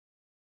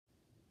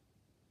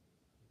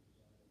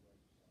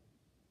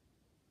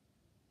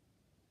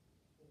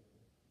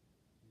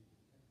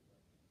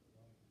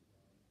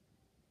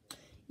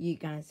You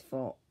guys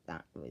thought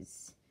that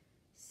was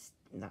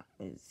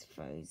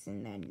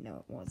Frozen, then no,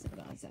 it wasn't,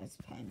 guys. I was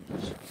playing the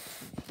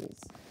shots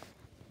because,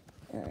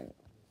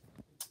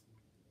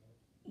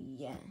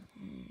 yeah.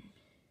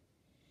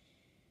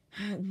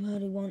 I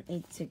really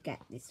wanted to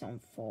get this on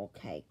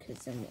 4K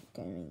because I'm not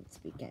going to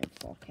be getting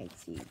 4K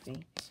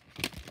TV.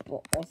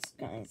 But us,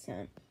 guys,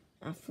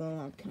 I feel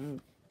like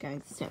I'm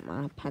going to set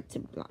my iPad to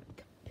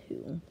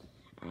Blackpool.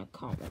 I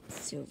can't wait to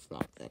see a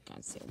vlog there,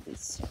 guys. It'll be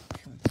so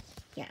cool.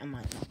 Yeah, I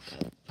might not go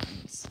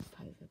and sleep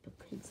over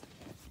because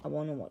I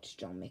want to watch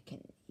John Wick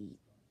and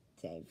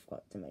they've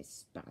got the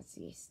most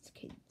spazziest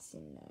kids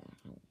in their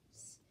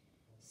house.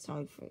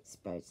 Sorry for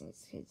exposing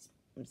these kids.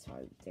 I'm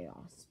sorry, they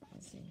are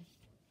spazzy.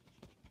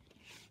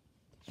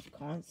 I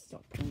can't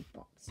stop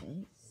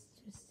unboxing. It's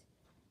just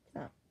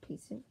that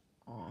piece of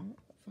art,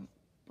 that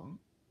box.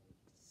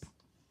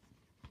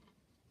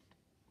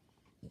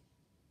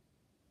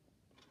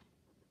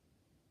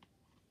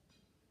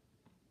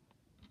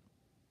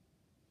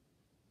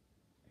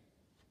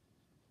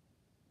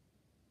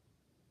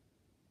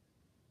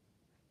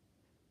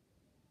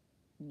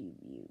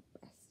 You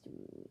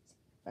bastards.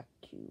 Fuck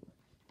you.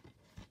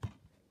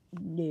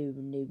 No, I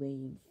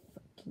am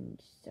fucking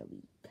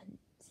sorry, cunt.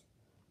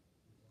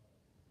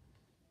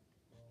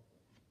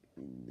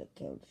 Look,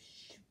 I'll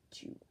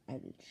shoot you.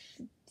 I'll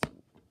shoot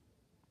you.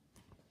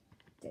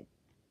 The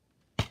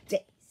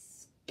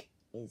disc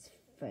is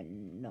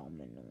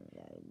phenomenal,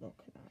 though. Look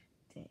at that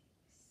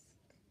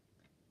disc.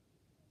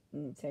 I'm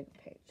going to take a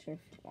picture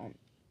if you want.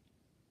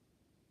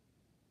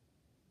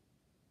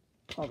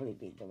 Probably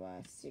be the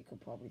worst. You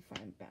could probably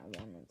find a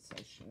better one on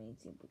social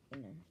media, but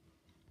you know.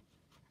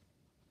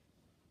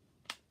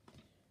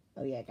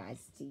 Oh yeah,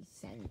 guys,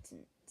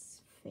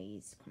 Descendants 3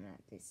 is coming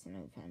out this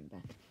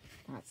November.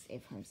 That's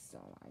if I'm still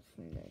alive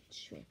from the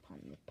trip on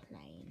the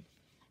plane.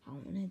 I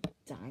don't want to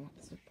die,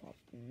 that's the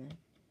problem though.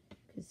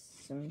 Because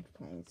some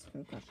planes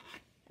can crash.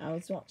 I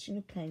was watching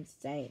a plane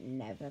today, it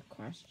never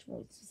crashed.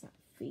 What was that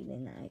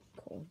feeling that I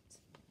caught?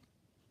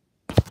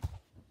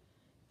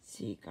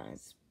 See you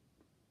guys.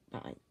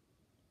 Bye.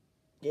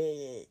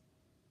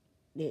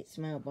 This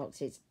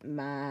mailbox is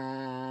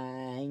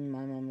mine.